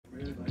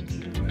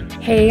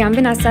Hey, I'm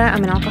Vanessa.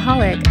 I'm an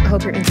alcoholic. I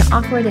hope you're into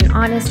awkward and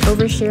honest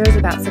overshares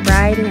about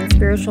sobriety and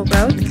spiritual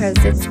growth because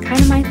it's kind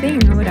of my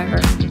thing or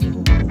whatever.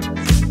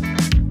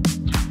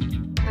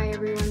 Hi,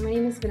 everyone. My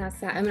name is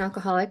Vanessa. I'm an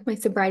alcoholic. My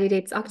sobriety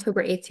date's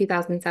October 8th,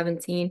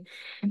 2017.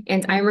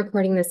 And I'm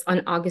recording this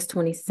on August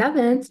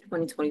 27th,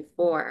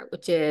 2024,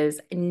 which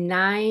is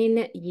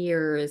 9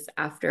 years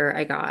after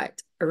I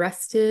got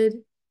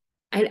arrested.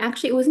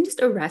 It wasn't just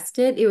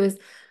arrested. It was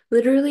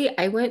literally,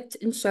 I went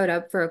and showed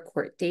up for a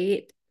court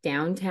date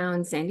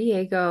downtown San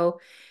Diego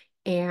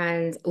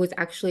and was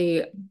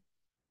actually,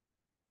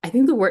 I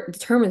think the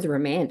term is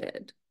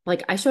remanded.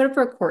 Like I showed up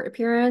for a court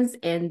appearance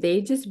and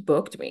they just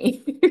booked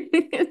me.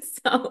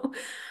 So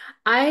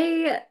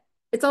I,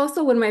 it's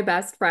also one of my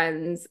best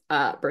friends'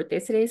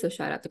 birthdays today. So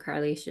shout out to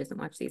Carly. She doesn't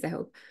watch these, I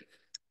hope.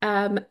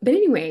 But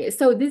anyway,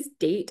 so this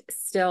date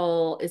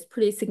still is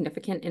pretty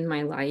significant in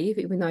my life,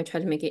 even though I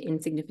tried to make it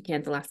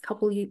insignificant the last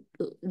couple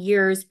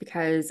years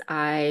because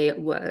I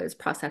was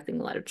processing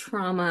a lot of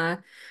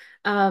trauma.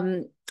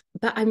 Um,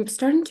 but I'm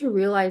starting to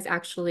realize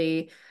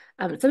actually,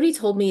 somebody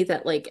told me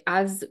that like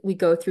as we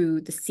go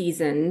through the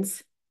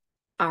seasons,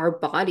 our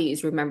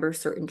bodies remember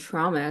certain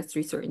traumas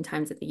through certain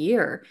times of the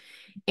year.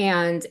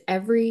 And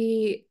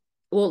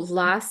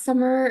last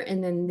summer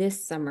and then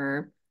this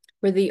summer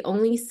were the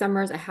only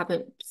summers I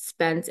haven't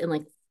spent in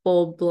like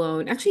full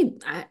blown. Actually,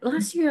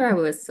 last year I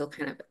was still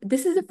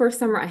this is the first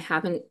summer I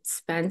haven't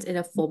spent in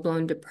a full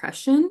blown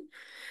depression.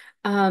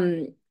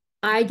 Um,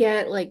 I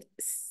get like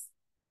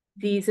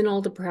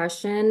seasonal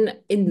depression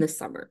in the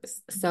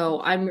summers.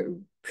 So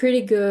I'm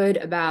pretty good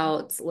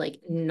about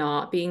like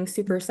not being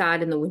super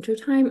sad in the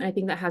wintertime. And I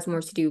think that has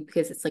more to do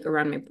because it's like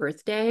around my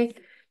birthday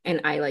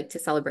and I like to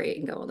celebrate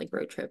and go on like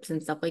road trips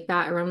and stuff like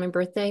that around my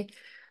birthday.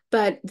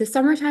 But the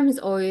summertime has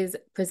always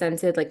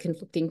presented like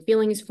conflicting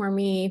feelings for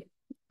me.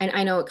 And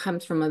I know it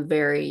comes from a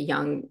very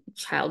young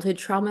childhood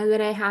trauma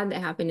that I had that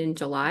happened in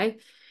July.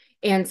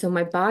 And so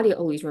my body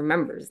always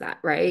remembers that,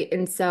 right?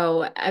 And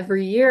so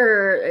every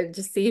year it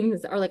just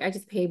seems, or like I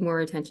just pay more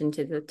attention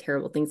to the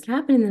terrible things that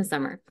happen in the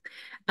summer.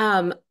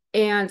 Um,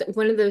 and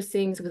one of those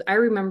things was I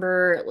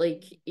remember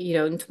like,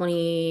 in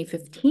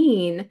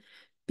 2015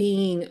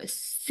 being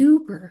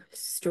super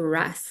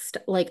stressed.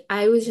 Like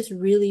I was just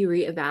really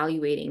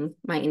reevaluating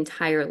my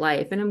entire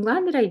life. And I'm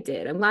glad that I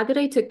did. I'm glad that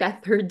I took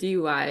that third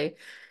DUI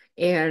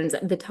and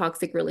the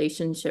toxic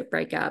relationship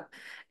breakup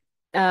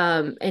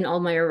and all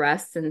my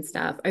arrests and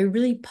stuff. I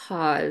really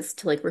paused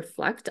to like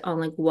reflect on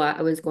like what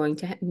I was going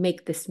to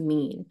make this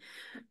mean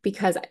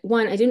because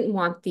one, I didn't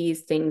want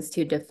these things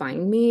to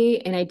define me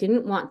and I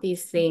didn't want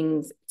these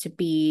things to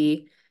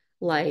be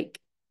like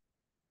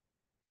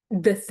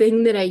the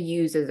thing that I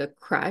use as a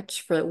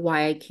crutch for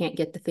why I can't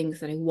get the things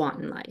that I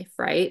want in life,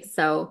 right?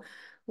 So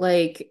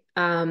like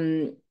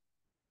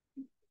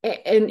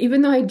and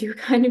even though I do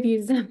kind of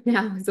use them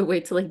now as a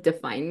way to like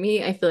define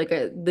me, I feel like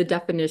the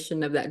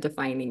definition of that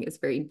defining is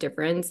very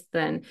different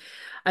than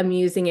I'm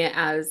using it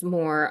as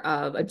more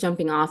of a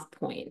jumping off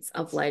point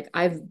of like,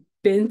 I've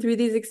been through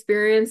these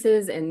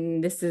experiences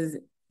and this is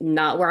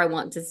not where I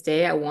want to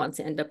stay. I want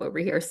to end up over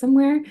here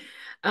somewhere.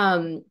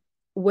 Um,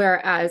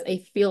 Whereas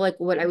I feel like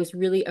what I was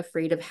really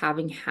afraid of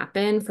having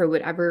happen for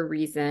whatever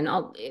reason,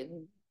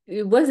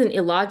 it wasn't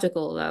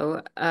illogical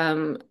though,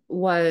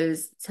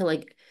 was to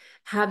like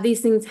have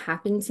these things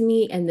happen to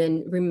me and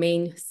then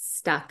remain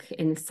stuck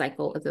in the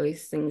cycle of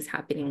those things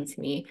happening to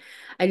me.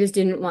 I just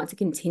didn't want to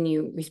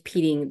continue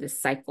repeating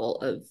this cycle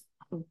of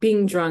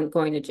being drunk,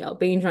 going to jail,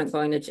 being drunk,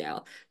 going to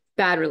jail,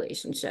 bad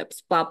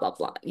relationships, blah, blah,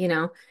 blah, you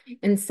know?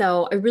 And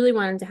so I really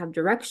wanted to have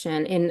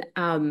direction. And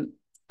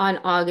on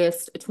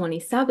August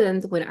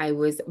 27th, when I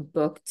was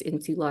booked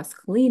into Las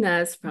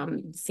Colinas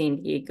from San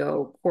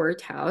Diego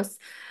courthouse,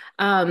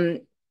 um,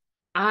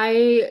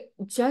 I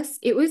just,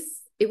 it was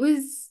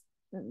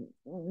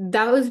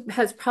that was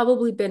has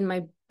probably been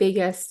my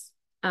biggest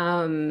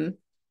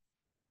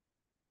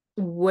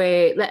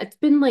way that's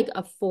been like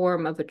a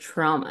form of a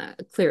trauma,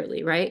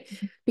 clearly, right?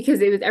 Because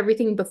it was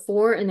everything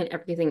before and then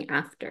everything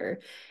after.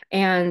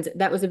 And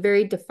that was a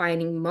very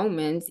defining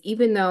moment,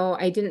 even though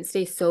I didn't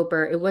stay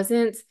sober. It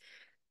wasn't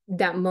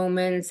that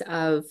moment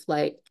of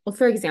like, well,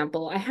 for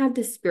example, I had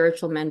this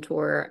spiritual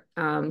mentor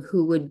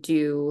who would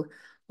do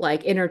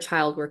like inner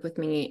child work with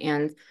me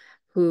and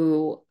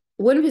who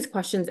one of his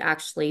questions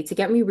actually to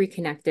get me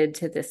reconnected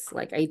to this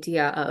like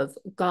idea of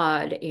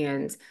God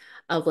and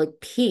of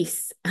like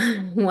peace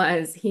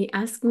was he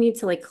asked me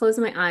to like close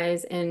my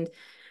eyes and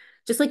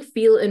just like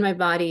feel in my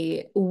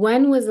body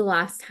when was the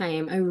last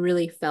time I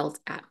really felt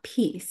at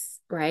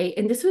peace, right?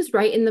 And this was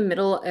right in the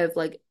middle of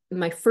like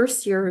my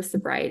first year of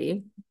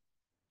sobriety.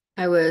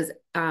 I was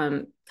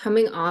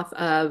coming off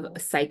of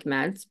psych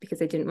meds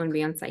because I didn't want to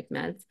be on psych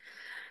meds.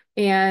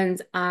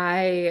 And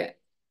I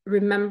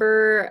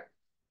remember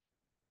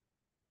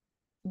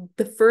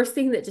the first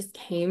thing that just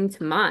came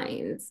to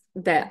mind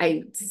that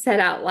I said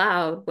out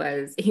loud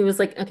was, he was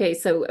like, okay,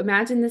 so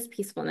imagine this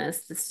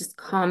peacefulness, this just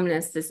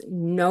calmness, this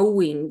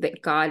knowing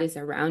that God is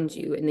around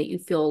you and that you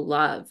feel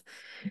love.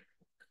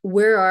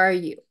 Where are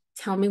you?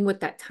 Tell me what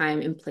that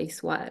time and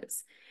place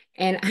was.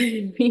 And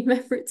I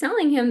remember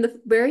telling him the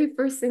very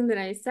first thing that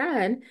I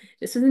said,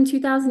 this was in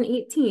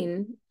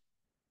 2018,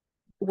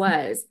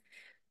 was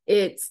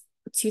it's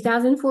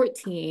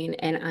 2014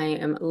 and I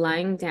am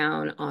lying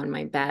down on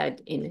my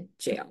bed in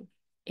jail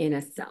in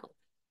a cell.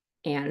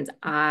 And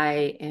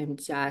I am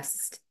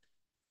just,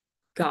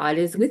 God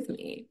is with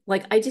me.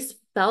 Like I just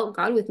felt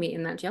God with me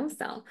in that jail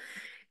cell.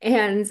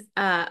 And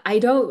I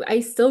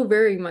still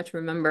very much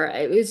remember.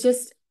 It was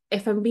just,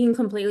 if I'm being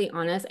completely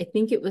honest, I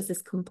think it was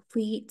this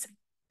complete,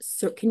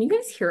 so can you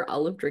guys hear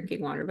Olive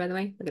drinking water, by the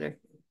way? Look at her.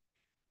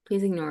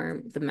 Please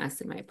ignore the mess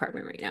in my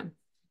apartment right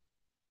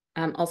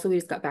now. Also, we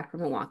just got back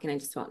from a walk and I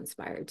just felt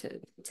inspired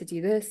to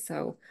do this.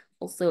 So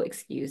also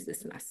excuse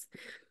this mess.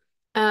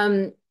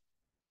 Um,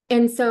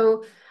 and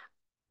so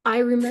I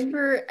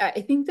remember,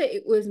 I think that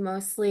it was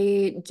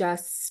mostly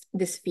just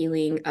this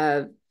feeling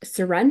of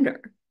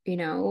surrender,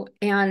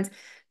 and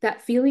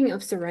that feeling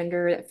of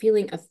surrender, that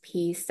feeling of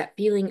peace, that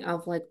feeling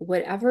of like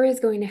whatever is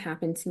going to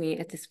happen to me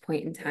at this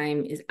point in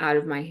time is out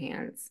of my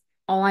hands.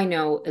 All I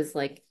know is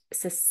like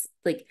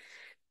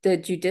the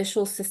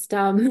judicial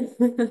system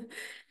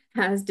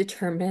has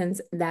determined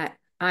that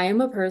I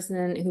am a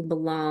person who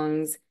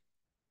belongs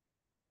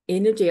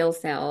in a jail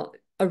cell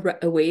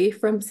away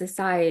from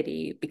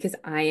society because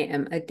I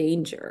am a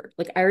danger.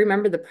 Like I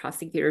remember the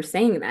prosecutor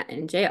saying that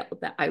in jail,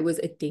 that I was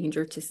a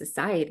danger to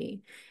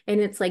society.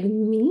 And it's like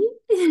me,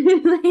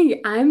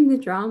 like I'm the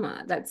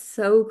drama. That's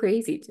so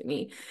crazy to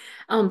me.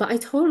 But I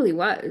totally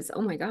was.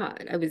 Oh my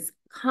God. I was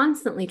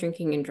constantly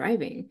drinking and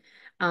driving.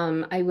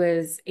 I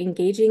was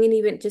engaging in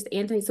even just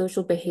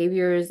antisocial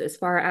behaviors as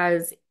far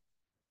as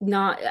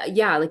not,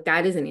 yeah, like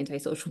that is an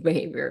antisocial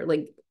behavior.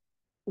 Like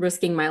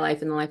risking my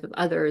life and the life of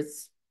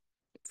others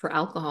for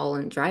alcohol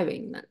and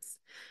driving. That's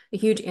a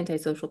huge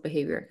antisocial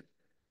behavior.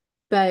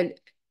 But,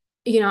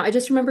 I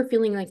just remember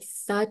feeling like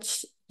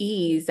such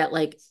ease that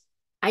like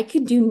I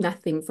could do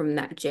nothing from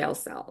that jail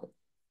cell.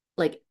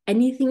 Like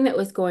anything that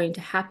was going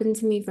to happen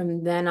to me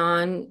from then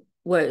on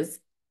was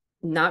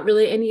not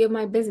really any of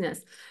my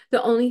business.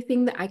 The only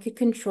thing that I could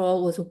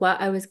control was what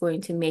I was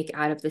going to make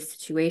out of the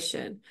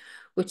situation,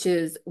 which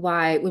is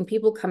why when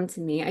people come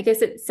to me, I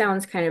guess it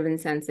sounds kind of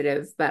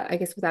insensitive, but I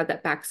guess without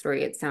that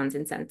backstory, it sounds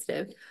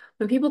insensitive.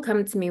 When people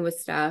come to me with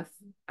stuff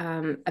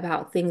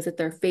about things that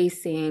they're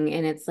facing,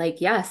 and it's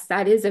like, yes,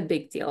 that is a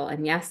big deal.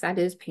 And yes, that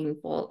is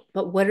painful,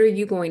 but what are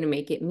you going to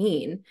make it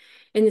mean?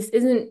 And this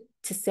isn't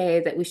to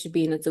say that we should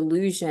be in a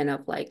delusion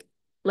of like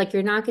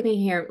you're not going to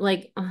hear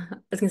like I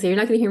was going to say you're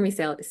not going to hear me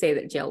say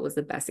that jail was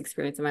the best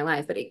experience of my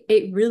life, but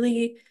it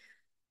really,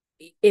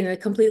 in a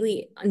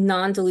completely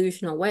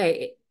non-delusional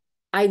way,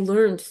 I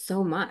learned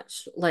so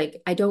much.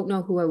 Like I don't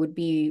know who I would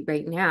be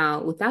right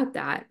now without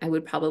that. I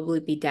would probably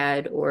be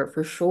dead or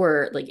for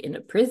sure like in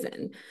a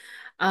prison.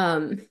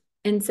 Um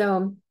and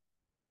so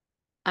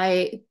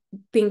I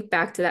think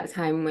back to that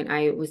time when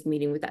I was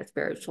meeting with that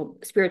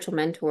spiritual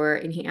mentor,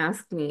 and he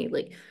asked me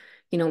like,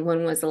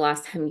 when was the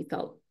last time you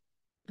felt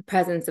the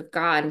presence of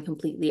God and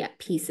completely at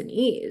peace and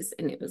ease?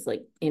 And it was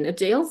like in a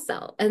jail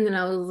cell. And then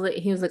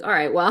he was like, all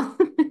right, well,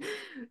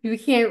 you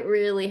can't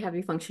really have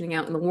you functioning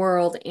out in the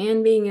world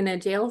and being in a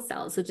jail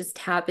cell. So just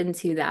tap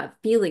into that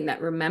feeling,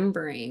 that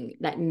remembering,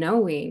 that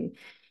knowing.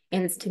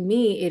 And to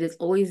me, it is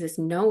always this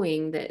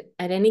knowing that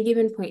at any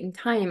given point in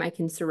time, I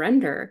can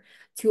surrender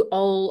to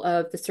all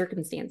of the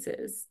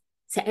circumstances,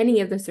 to any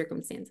of the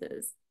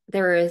circumstances.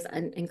 There is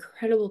an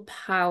incredible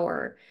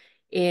power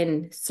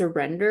in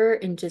surrender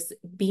and just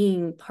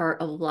being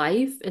part of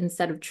life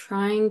instead of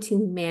trying to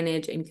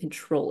manage and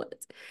control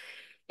it.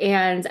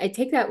 And I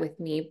take that with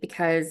me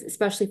because,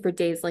 especially for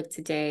days like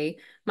today,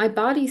 my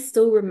body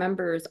still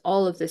remembers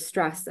all of the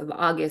stress of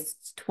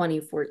August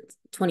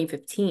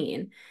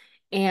 2015.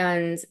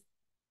 And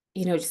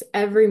just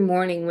every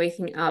morning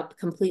waking up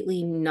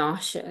completely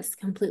nauseous,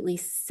 completely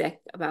sick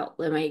about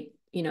my,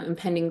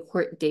 impending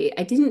court date.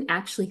 I didn't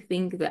actually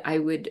think that I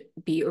would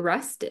be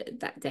arrested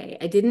that day.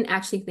 I didn't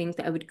actually think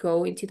that I would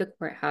go into the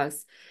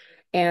courthouse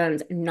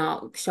and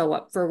not show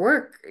up for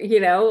work,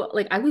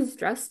 like I was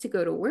dressed to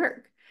go to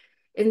work.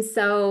 And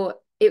so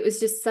it was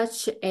just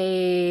such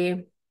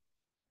a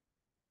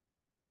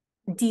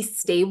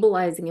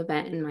destabilizing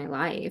event in my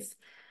life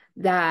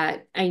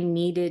that I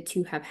needed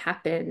to have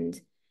happened.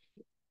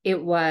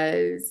 It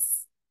was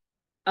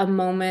a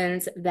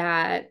moment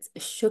that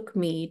shook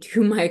me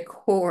to my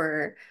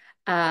core,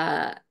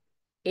 uh,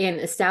 and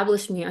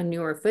established me on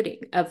newer footing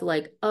of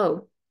like,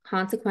 oh,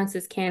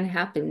 consequences can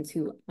happen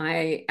to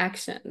my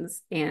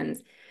actions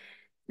and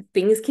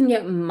things can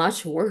get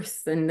much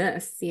worse than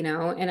this,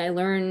 And I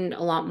learned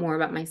a lot more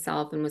about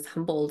myself and was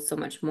humbled so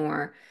much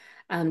more,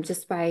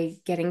 just by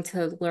getting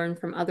to learn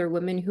from other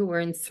women who were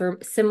in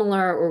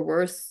similar or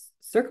worse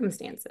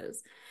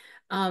circumstances.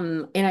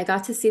 And I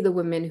got to see the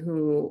women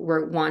who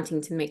were wanting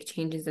to make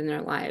changes in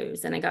their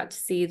lives. And I got to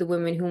see the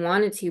women who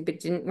wanted to, but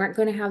weren't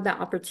going to have that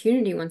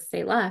opportunity once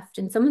they left.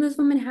 And some of those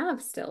women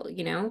have still,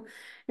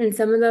 and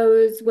some of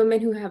those women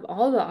who have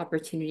all the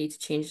opportunity to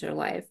change their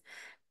life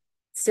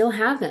still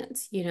haven't.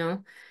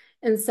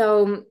 And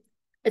so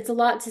it's a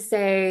lot to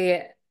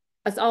say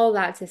it's all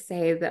that to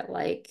say that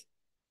like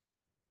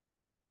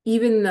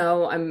even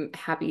though I'm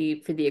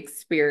happy for the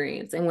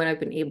experience and what I've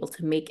been able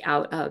to make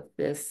out of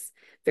this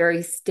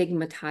very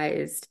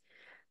stigmatized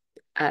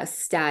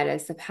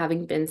status of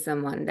having been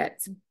someone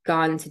that's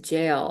gone to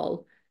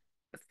jail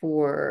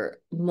for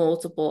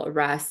multiple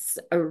arrests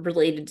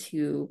related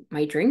to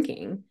my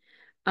drinking.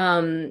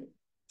 Um,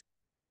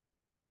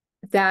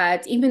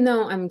 that even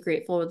though I'm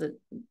grateful that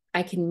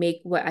I can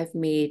make what I've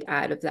made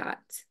out of that,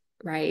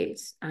 right?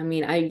 I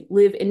mean, I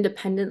live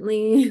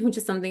independently, which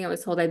is something I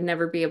was told I'd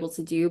never be able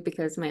to do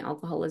because my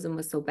alcoholism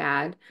was so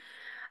bad.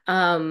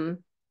 Um,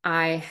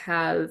 I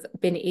have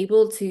been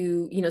able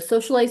to,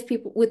 socialize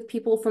people with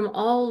people from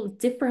all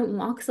different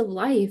walks of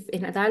life.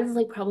 And that is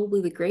like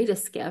probably the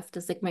greatest gift.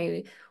 It's like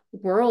my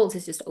world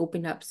has just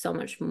opened up so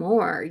much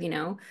more.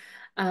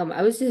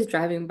 I was just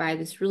driving by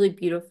this really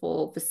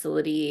beautiful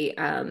facility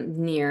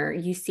near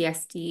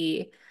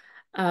UCSD,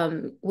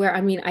 where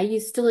I mean, I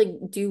used to like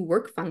do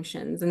work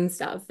functions and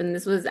stuff. And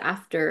this was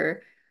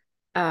after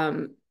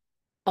um,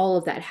 all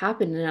of that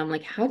happened. And I'm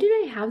like, how did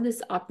I have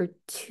this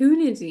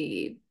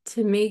opportunity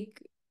to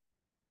make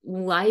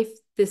life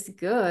this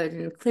good?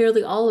 And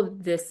clearly, all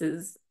of this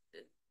is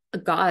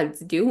God's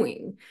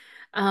doing.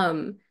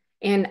 Um,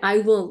 and I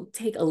will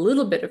take a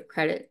little bit of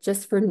credit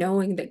just for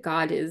knowing that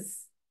God is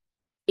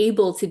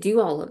able to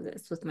do all of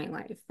this with my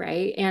life,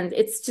 right? And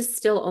it's just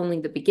still only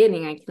the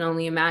beginning. I can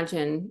only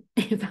imagine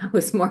if I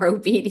was more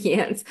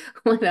obedient,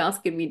 what else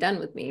could be done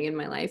with me in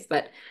my life.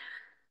 But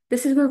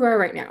this is where we're at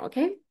right now,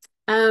 okay?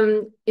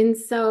 And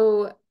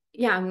so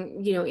yeah,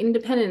 I'm,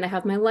 independent. I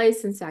have my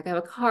license back. I have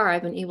a car.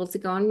 I've been able to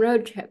go on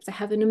road trips. I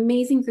have an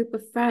amazing group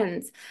of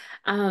friends.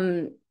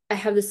 I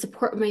have the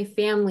support of my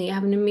family. I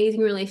have an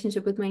amazing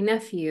relationship with my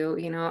nephew.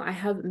 I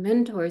have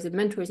mentors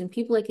and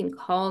people I can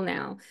call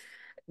now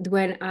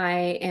when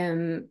I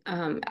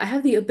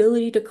have the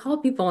ability to call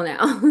people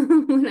now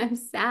when I'm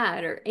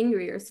sad or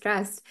angry or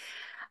stressed.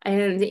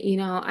 And,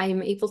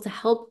 I'm able to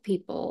help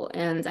people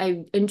and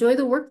I enjoy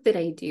the work that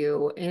I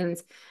do.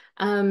 And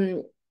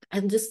um, I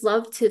just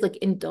love to like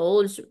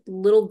indulge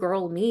little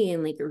girl me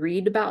and like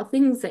read about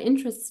things that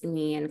interest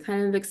me and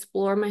kind of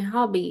explore my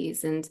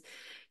hobbies. And,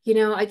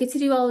 I get to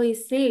do all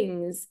these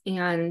things.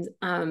 And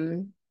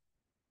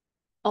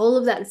all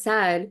of that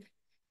said,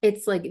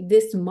 it's like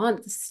this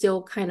month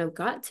still kind of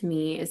got to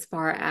me as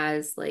far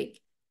as like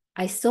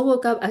I still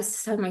woke up. I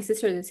was telling my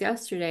sister this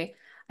yesterday.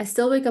 I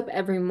still wake up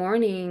every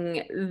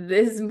morning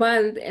this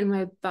month, and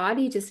my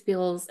body just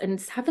feels, and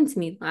it's happened to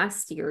me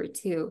last year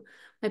too.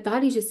 My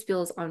body just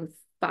feels on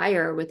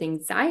fire with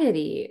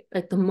anxiety,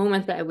 like the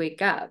moment that I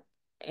wake up.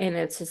 And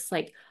it's just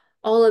like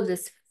all of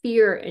this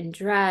fear and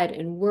dread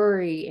and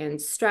worry and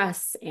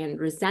stress and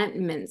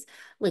resentments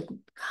like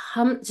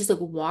come just like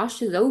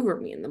washes over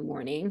me in the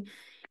morning.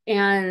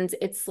 And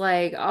it's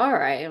like, all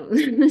right,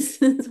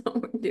 this is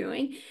what we're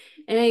doing.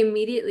 And I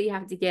immediately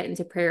have to get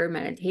into prayer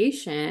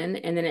meditation,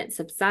 and then it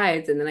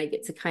subsides. And then I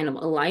get to kind of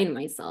align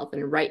myself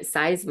and right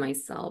size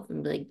myself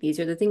and be like, these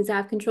are the things I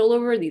have control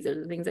over. These are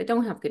the things I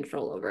don't have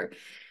control over.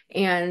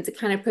 And to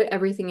kind of put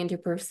everything into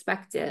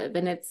perspective.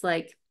 And it's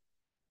like,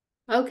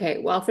 okay,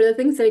 well, for the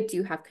things that I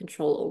do have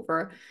control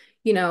over,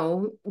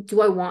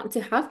 do I want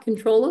to have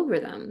control over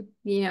them?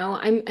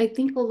 I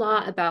think a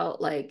lot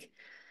about like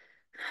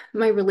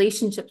my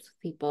relationships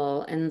with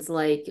people and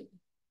like,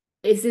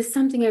 is this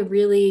something that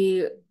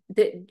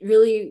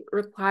really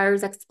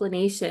requires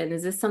explanation?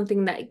 Is this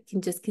something that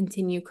can just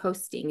continue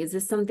coasting? Is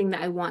this something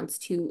that I want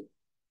to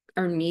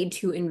or need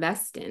to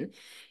invest in?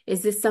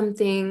 Is this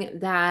something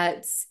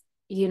that,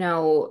 you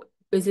know,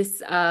 is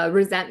this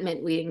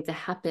resentment waiting to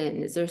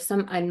happen? Is there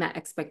some unmet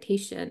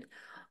expectation?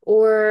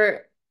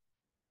 Or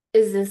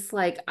is this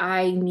like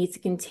I need to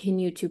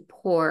continue to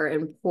pour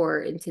and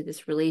pour into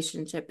this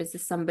relationship? Is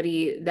this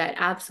somebody that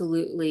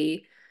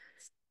absolutely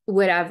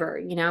whatever?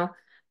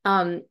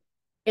 Um,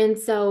 and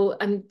so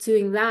I'm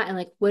doing that. And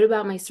like, what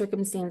about my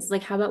circumstance?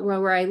 Like, how about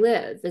where I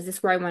live? Is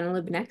this where I want to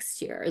live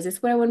next year? Is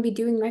this what I want to be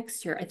doing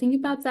next year? I think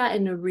about that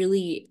in a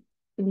really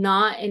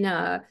not in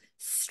a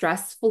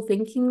stressful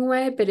thinking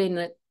way, but in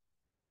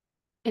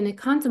a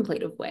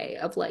contemplative way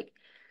of like,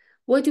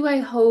 what do I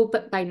hope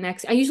by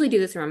next? I usually do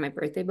this around my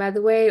birthday, by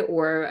the way,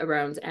 or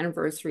around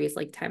anniversaries,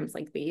 like times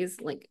like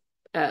these, like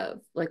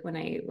when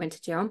I went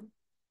to jail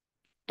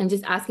and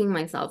just asking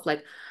myself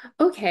like,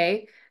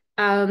 okay,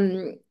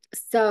 um,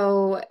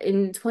 so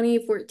in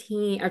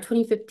 2014 or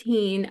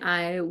 2015,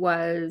 I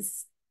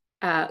was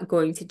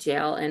going to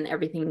jail and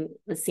everything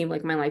seemed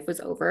like my life was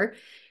over.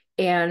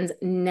 And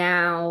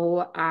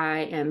now I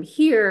am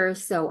here,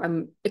 so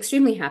I'm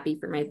extremely happy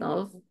for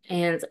myself.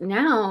 And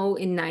now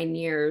in 9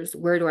 years,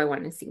 where do I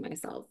want to see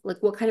myself? Like,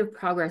 what kind of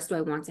progress do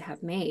I want to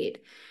have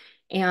made?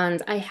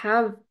 And I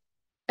have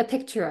a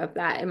picture of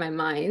that in my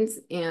mind,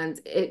 and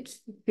it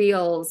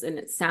feels and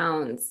it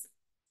sounds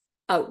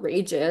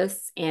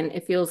outrageous, and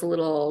it feels a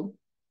little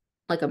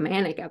like a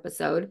manic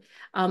episode,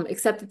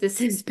 except that this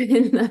has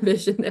been a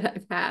vision that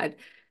I've had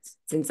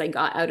since I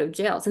got out of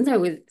jail, since I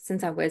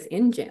was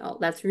in jail.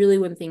 That's really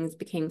when things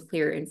became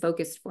clear and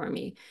focused for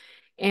me.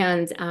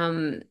 And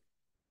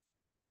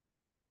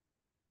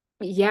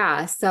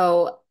Yeah,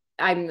 so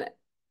I'm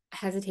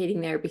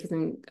hesitating there because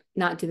I'm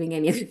not doing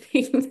any of the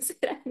things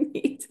that I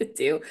need to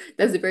do.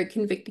 That was a very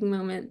convicting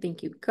moment.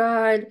 Thank you,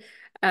 God,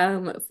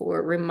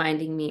 for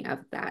reminding me of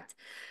that.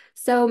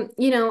 So,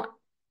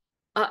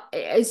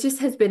 it just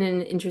has been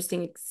an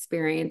interesting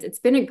experience. It's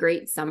been a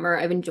great summer.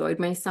 I've enjoyed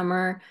my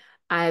summer.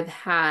 I've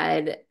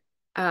had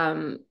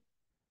um,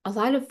 a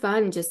lot of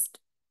fun. I just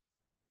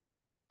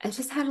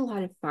had a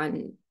lot of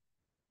fun.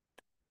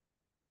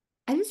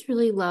 I just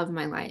really love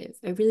my life.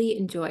 I really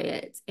enjoy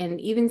it. And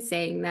even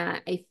saying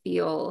that, I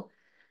feel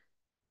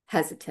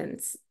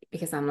hesitance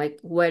because I'm like,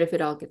 what if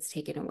it all gets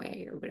taken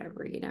away or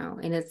whatever,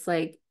 And it's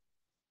like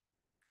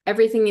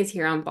everything is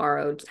here on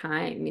borrowed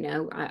time,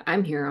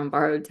 I'm here on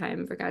borrowed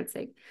time for God's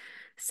sake.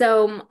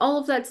 So all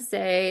of that to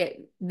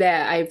say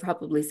that I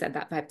probably said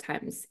that 5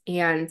 times.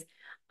 And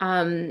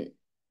um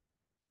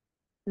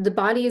the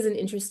body is an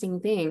interesting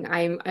thing.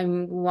 I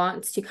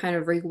want to kind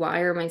of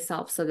rewire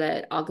myself so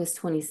that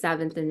August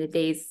 27th and the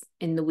days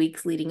in the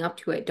weeks leading up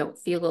to it don't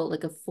feel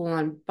like a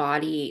full-on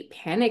body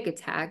panic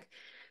attack.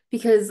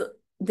 Because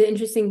the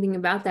interesting thing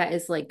about that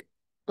is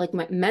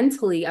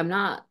mentally, I'm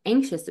not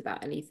anxious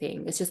about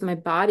anything. It's just my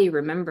body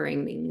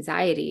remembering the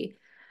anxiety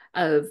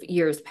of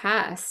years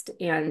past.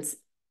 And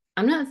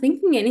I'm not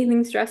thinking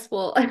anything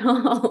stressful at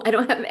all. I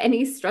don't have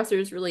any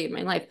stressors really in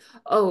my life.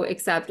 Oh,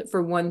 except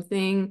for one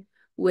thing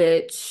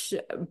which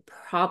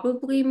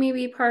probably may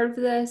be part of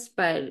this,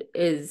 but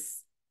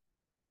is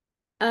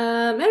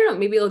I don't know,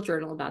 maybe I'll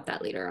journal about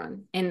that later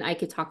on and I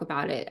could talk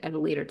about it at a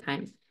later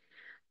time.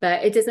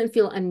 But it doesn't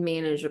feel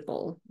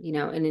unmanageable, in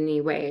any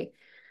way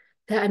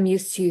that I'm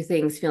used to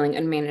things feeling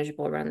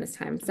unmanageable around this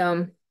time.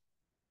 So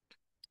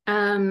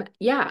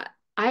yeah,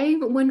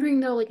 I'm wondering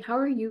though, like, how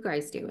are you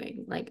guys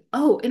doing? Like,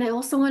 oh, and I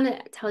also want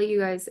to tell you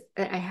guys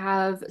that I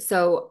have 2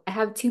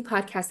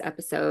 podcast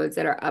episodes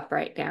that are up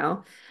right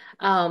now.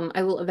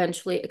 I will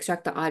eventually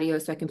extract the audio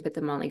so I can put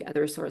them on like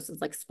other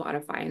sources like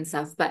Spotify and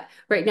stuff. But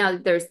right now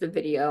there's the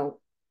video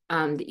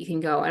that you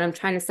can go, and I'm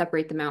trying to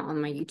separate them out on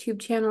my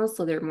YouTube channel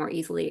so they're more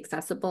easily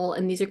accessible.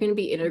 And these are going to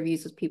be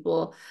interviews with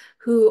people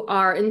who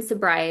are in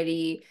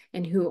sobriety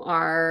and who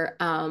are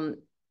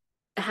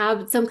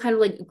have some kind of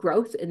like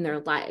growth in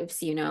their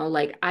lives,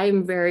 like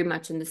I'm very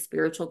much in the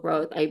spiritual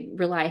growth. I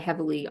rely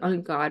heavily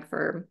on God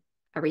for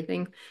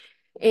everything.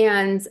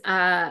 And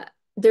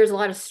there's a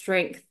lot of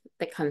strength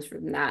that comes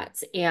from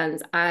that.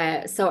 And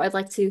so I'd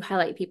like to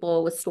highlight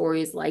people with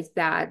stories like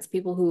that,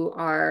 people who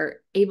are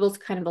able to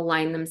kind of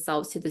align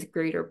themselves to this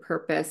greater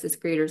purpose, this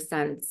greater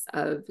sense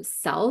of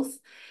self.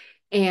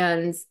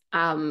 And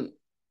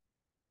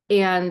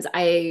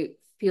I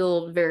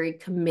feel very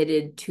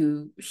committed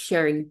to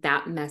sharing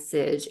that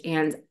message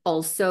and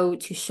also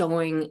to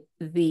showing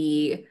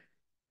the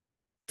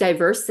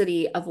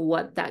diversity of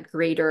what that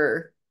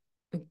greater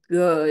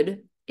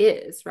good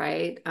is,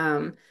 right?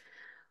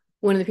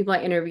 One of the people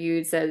I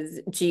interviewed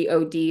says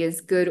God is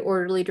good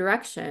orderly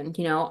direction.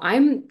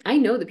 I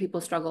know that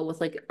people struggle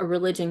with like a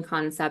religion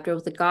concept or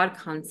with a God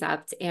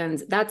concept,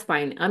 and that's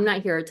fine. I'm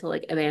not here to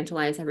like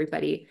evangelize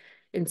everybody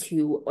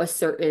into a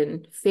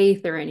certain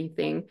faith or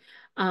anything.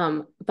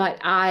 But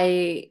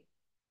I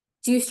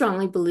do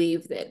strongly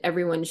believe that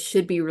everyone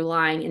should be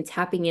relying and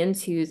tapping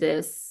into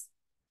this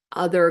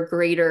other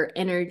greater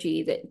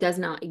energy that does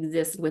not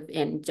exist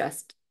within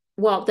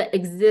that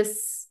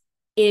exists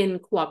in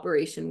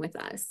cooperation with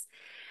us.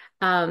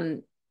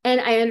 Um, and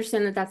I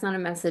understand that that's not a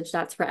message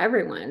that's for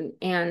everyone,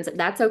 and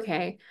that's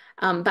okay.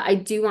 But I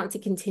do want to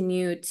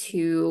continue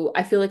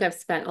I feel like I've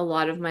spent a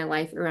lot of my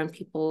life around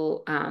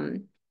people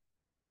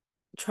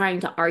trying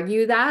to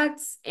argue that,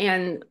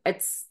 and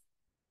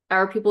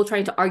are people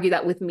trying to argue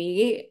that with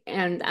me,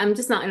 and I'm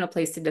just not in a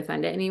place to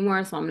defend it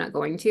anymore, so I'm not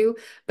going to,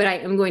 but I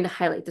am going to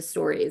highlight the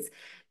stories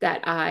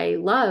that I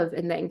love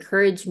and that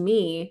encourage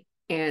me.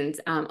 And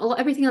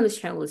everything on this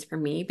channel is for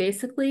me,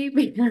 basically,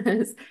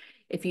 because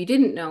if you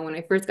didn't know, when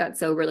I first got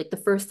sober, like the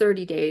first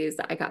 30 days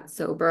that I got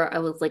sober, I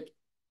was like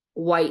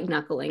white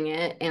knuckling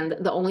it. And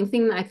the only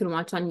thing that I could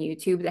watch on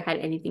YouTube that had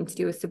anything to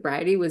do with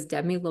sobriety was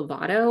Demi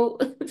Lovato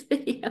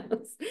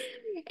videos.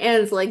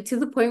 And it's like to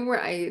the point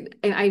where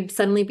I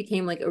suddenly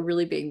became like a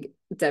really big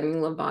Demi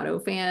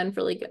Lovato fan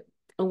for like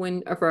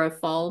or for a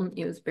fall.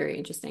 It was very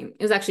interesting.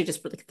 It was actually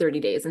just for like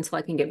 30 days until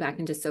I can get back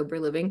into sober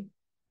living.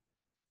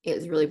 It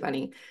was really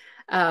funny.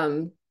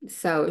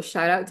 So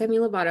shout out Demi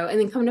Lovato. And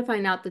then come to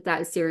find out that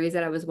that series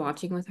that I was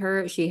watching with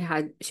her, she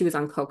was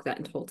on coke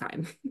that whole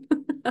time.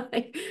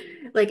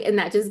 like, and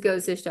that just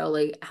goes to show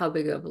like how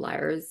big of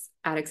liars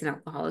addicts and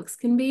alcoholics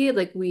can be.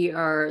 Like we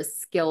are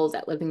skilled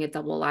at living a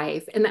double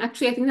life. And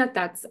actually, I think that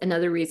that's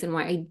another reason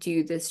why I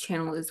do this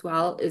channel as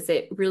well, is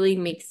it really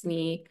makes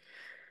me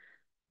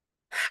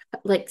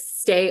like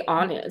stay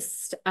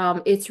honest.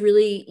 It's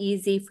really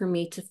easy for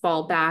me to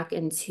fall back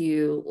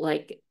into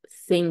like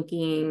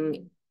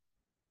thinking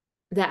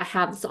that I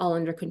have this all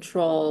under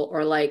control,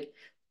 or like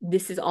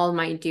this is all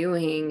my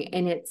doing.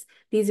 And it's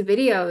these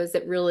videos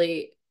that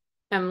really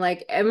I'm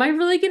like, am I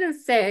really gonna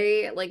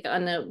say like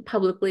on a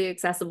publicly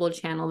accessible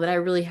channel that I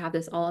really have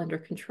this all under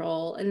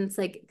control? And it's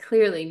like,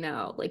 clearly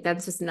no, like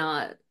that's just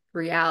not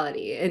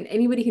reality. And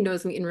anybody who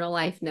knows me in real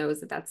life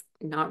knows that that's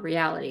not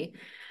reality.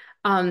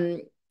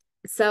 Um,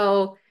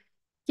 so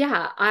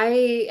yeah,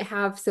 I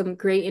have some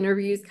great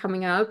interviews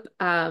coming up.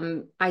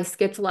 I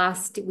skipped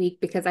last week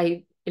because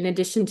in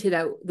addition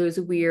to those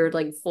weird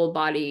like full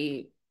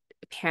body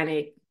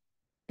panic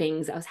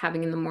things I was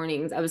having in the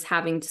mornings, I was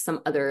having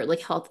some other like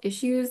health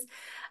issues.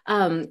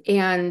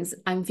 And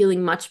I'm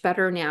feeling much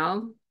better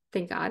now,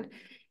 thank God.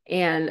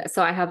 And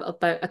so I have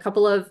a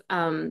couple of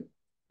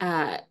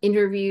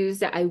interviews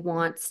that I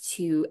want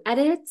to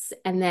edit,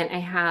 and then I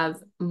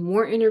have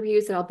more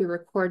interviews that I'll be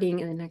recording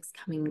in the next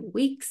coming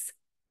weeks.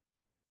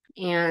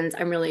 And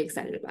I'm really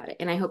excited about it.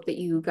 And I hope that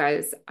you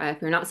guys,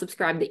 if you're not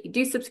subscribed, that you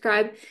do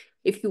subscribe.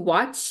 If you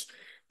watch,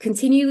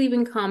 continue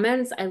leaving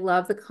comments. I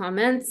love the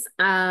comments,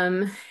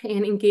 and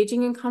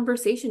engaging in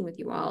conversation with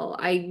you all.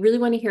 I really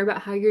want to hear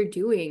about how you're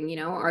doing. You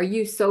know, are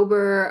you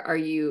sober? Are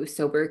you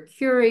sober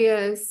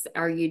curious?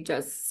 Are you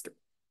just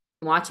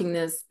watching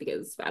this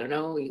because, I don't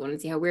know, you want to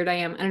see how weird I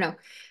am? I don't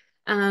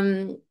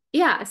know.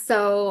 Yeah,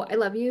 so I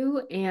love you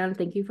and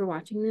thank you for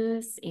watching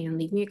this, and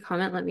leave me a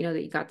comment. Let me know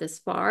that you got this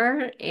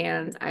far,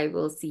 and I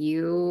will see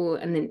you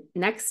in the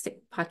next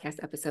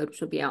podcast episode,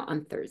 which will be out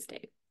on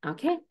Thursday.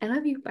 Okay, I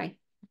love you. Bye.